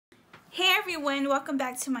everyone, welcome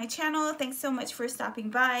back to my channel. Thanks so much for stopping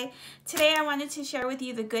by. Today I wanted to share with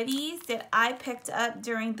you the goodies that I picked up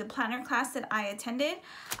during the planner class that I attended.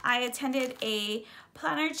 I attended a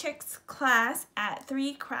Planner Chicks class at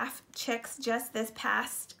 3 Craft Chicks just this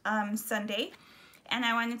past Sunday, and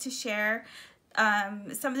I wanted to share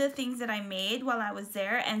some of the things that I made while I was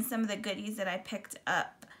there and some of the goodies that I picked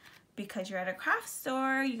up. Because you're at a craft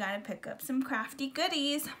store, you gotta pick up some crafty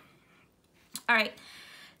goodies. All right.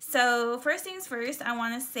 So first things first, I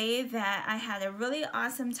want to say that I had a really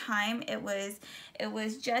awesome time. It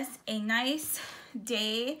was just a nice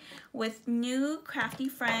day with new crafty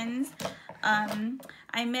friends.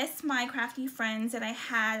 I miss my crafty friends that I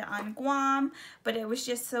had on Guam, but it was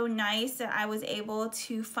just so nice that I was able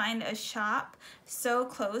to find a shop so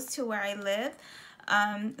close to where I live,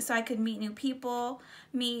 so I could meet new people,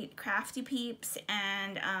 meet crafty peeps,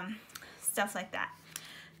 and stuff like that.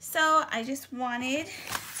 So I just wanted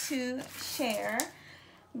to share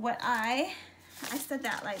what I said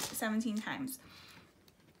that like 17 times.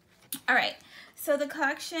 All right, so the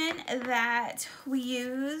collection that we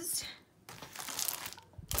used,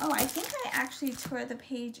 oh, I think I actually tore the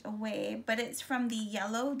page away, but it's from the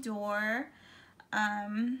Yellow Door.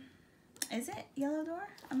 Is it Yellow Door?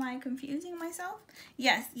 Am I confusing myself?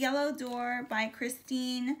 Yes, Yellow Door by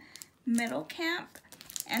Christine Middlecamp,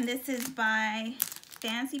 and this is by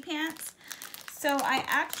Fancy Pants. So I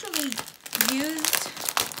actually used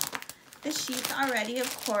the sheets already,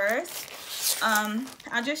 of course.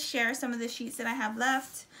 I'll just share some of the sheets that I have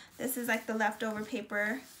left. This is like the leftover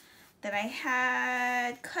paper that I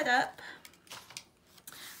had cut up.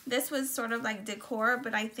 This was sort of like decor,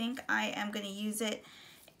 but I think I am going to use it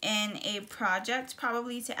in a project,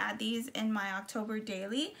 probably to add these in my October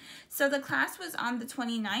daily. So the class was on the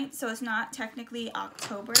 29th, so it's not technically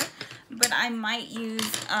October, but I might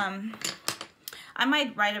use, I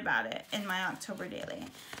might write about it in my October daily.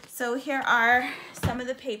 So here are some of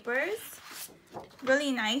the papers,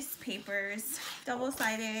 really nice papers,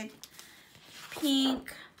 double-sided,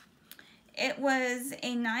 pink. It was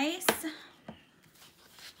a nice,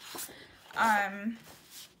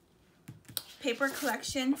 paper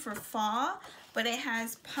collection for fall, but it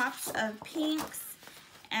has pops of pinks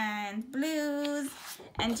and blues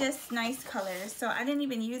and just nice colors. So I didn't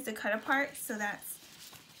even use the cut apart, so that's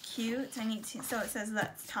cute. I need to, so it says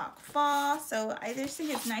let's talk fall, so I just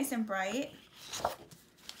think it's nice and bright.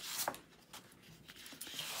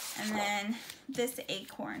 And then this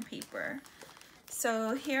acorn paper.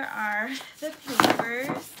 So here are the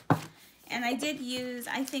papers. And I did use,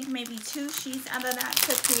 I think, maybe 2 sheets out of that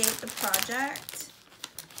to create the project.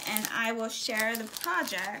 And I will share the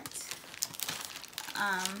project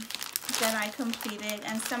that I completed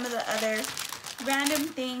and some of the other random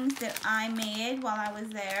things that I made while I was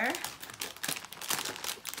there.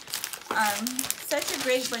 Such a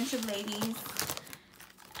great bunch of ladies.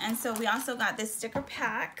 And so we also got this sticker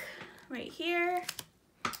pack right here.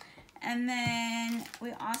 And then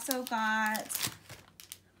we also got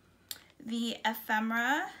the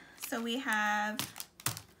ephemera. So we have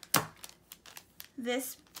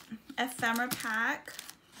this ephemera pack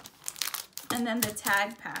and then the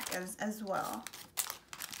tag pack as well.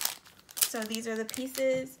 So these are the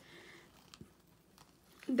pieces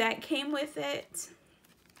that came with it,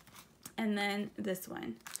 and then this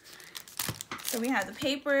one. So we have the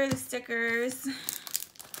paper, the stickers,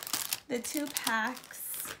 the 2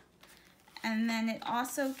 packs, and then it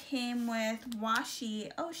also came with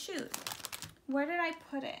washi. Oh shoot, where did I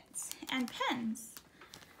put it? And pens.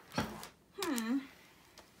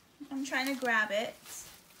 I'm trying to grab it.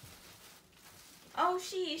 Oh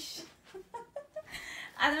sheesh.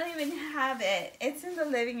 I don't even have it. It's in the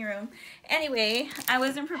living room. Anyway, I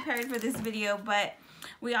wasn't prepared for this video, but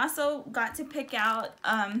we also got to pick out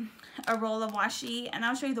a roll of washi, and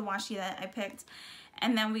I'll show you the washi that I picked.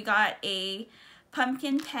 And then we got a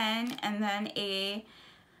pumpkin pen and then a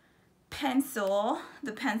pencil.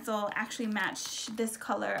 The pencil actually matched this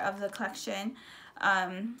color of the collection.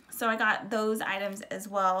 So I got those items as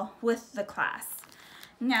well with the class.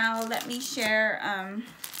 Now let me share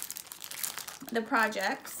the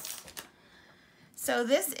projects. So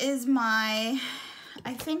this is my,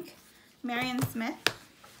 I think, Marion Smith.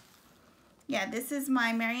 Yeah, this is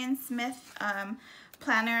my Marion Smith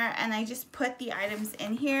planner, and I just put the items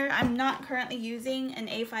in here. I'm not currently using an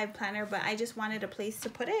A5 planner, but I just wanted a place to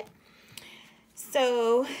put it.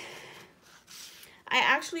 So I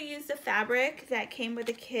actually used the fabric that came with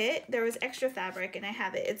the kit. There was extra fabric and I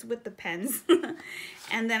have it. It's with the pens.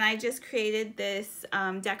 And then I just created this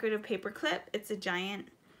decorative paper clip. It's a giant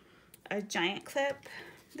clip.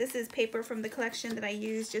 This is paper from the collection that I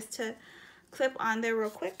used just to clip on there real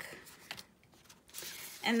quick.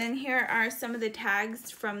 And then here are some of the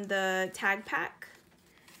tags from the tag pack.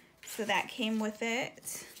 So that came with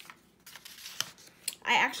it.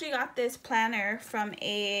 I actually got this planner from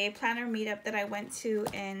a planner meetup that I went to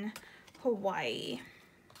in Hawaii.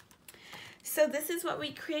 So this is what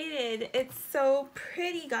we created. It's so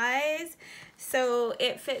pretty, guys. So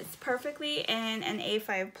it fits perfectly in an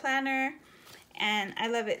A5 planner, and I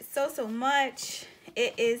love it so much.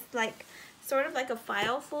 It is like sort of like a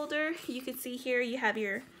file folder. You can see here you have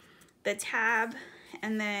the tab,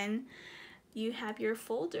 and then you have your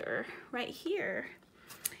folder right here.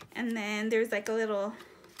 And then there's like a little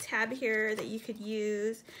tab here that you could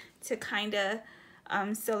use to kind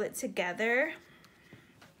of sew it together.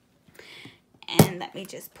 And let me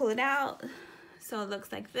just pull it out. So it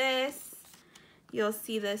looks like this. You'll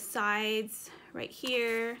see the sides right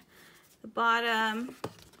here, the bottom.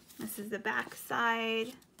 This is the back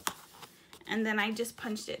side. And then I just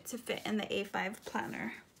punched it to fit in the A5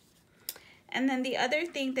 planner. And then the other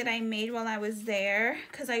thing that I made while I was there,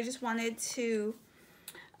 because I just wanted to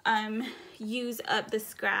use up the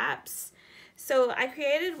scraps. So I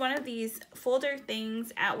created one of these folder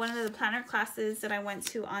things at one of the planner classes that I went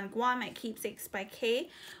to on Guam at Keepsakes by Kay,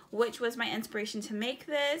 which was my inspiration to make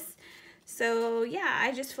this. So yeah,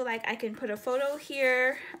 I just feel like I can put a photo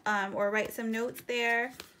here or write some notes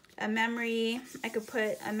there, a memory. I could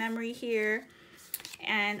put a memory here,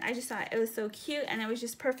 and I just thought it was so cute, and it was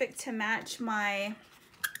just perfect to match my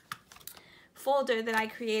folder that I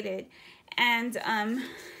created. And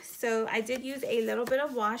so I did use a little bit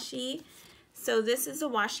of washi. So this is a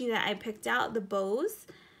washi that I picked out, the bows.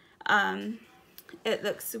 It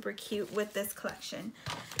looks super cute with this collection.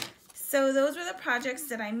 So those were the projects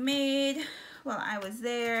that I made while I was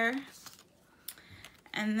there.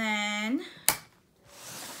 And then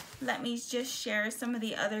let me just share some of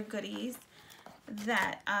the other goodies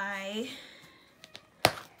that I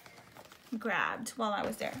grabbed while I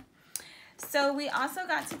was there. So we also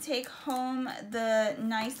got to take home the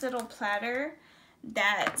nice little platter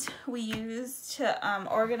that we use to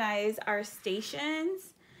organize our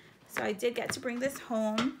stations. So I did get to bring this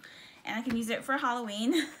home, and I can use it for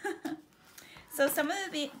Halloween. So some of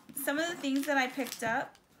the things that I picked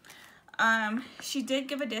up, she did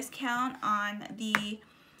give a discount on the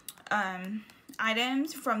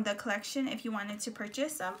items from the collection if you wanted to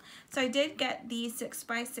purchase them. So I did get the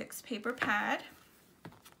 6x6 paper pad.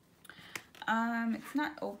 It's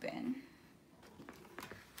not open.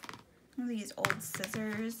 These old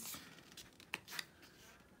scissors.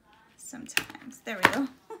 Sometimes. There we go.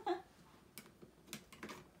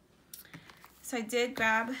 So I did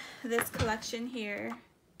grab this collection here.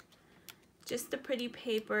 Just the pretty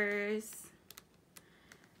papers.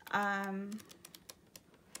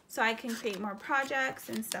 So I can create more projects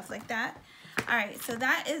and stuff like that. Alright, so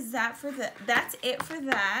that's it for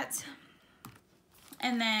that.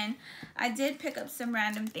 And then I did pick up some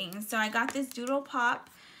random things. So I got this Doodle Pop,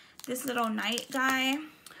 this little night guy,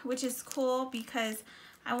 which is cool because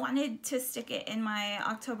I wanted to stick it in my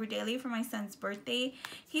October daily for my son's birthday.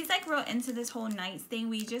 He's like real into this whole nights thing.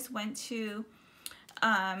 We just went to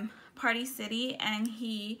Party City, and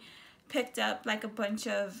he picked up like a bunch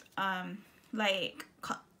of like,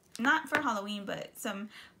 not for Halloween, but some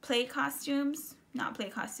play costumes. Not play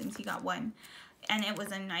costumes, he got one. And it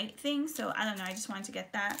was a night thing, so I don't know, I just wanted to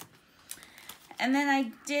get that. And then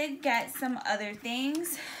I did get some other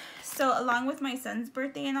things. So along with my son's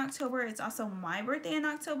birthday in October, it's also my birthday in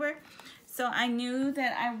October. So I knew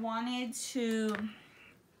that I wanted to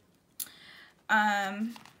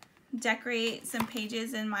decorate some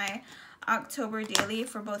pages in my October daily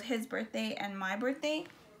for both his birthday and my birthday.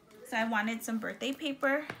 So I wanted some birthday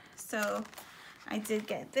paper. So I did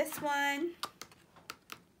get this one.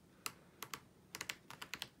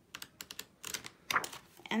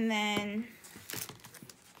 And then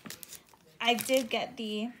I did get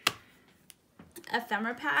the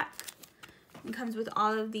ephemera pack. It comes with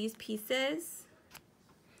all of these pieces.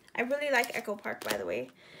 I really like Echo Park, by the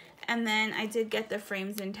way. And then I did get the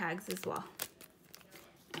frames and tags as well.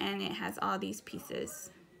 And it has all these pieces.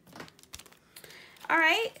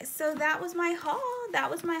 Alright, so that was my haul. That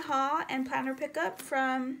was my haul and planner pickup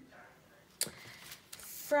from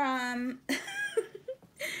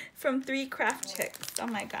 3 Craft Chicks. Oh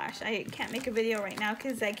my gosh, I can't make a video right now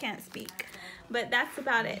because I can't speak. But that's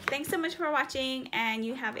about it. Thanks so much for watching, and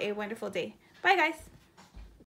you have a wonderful day. Bye, guys.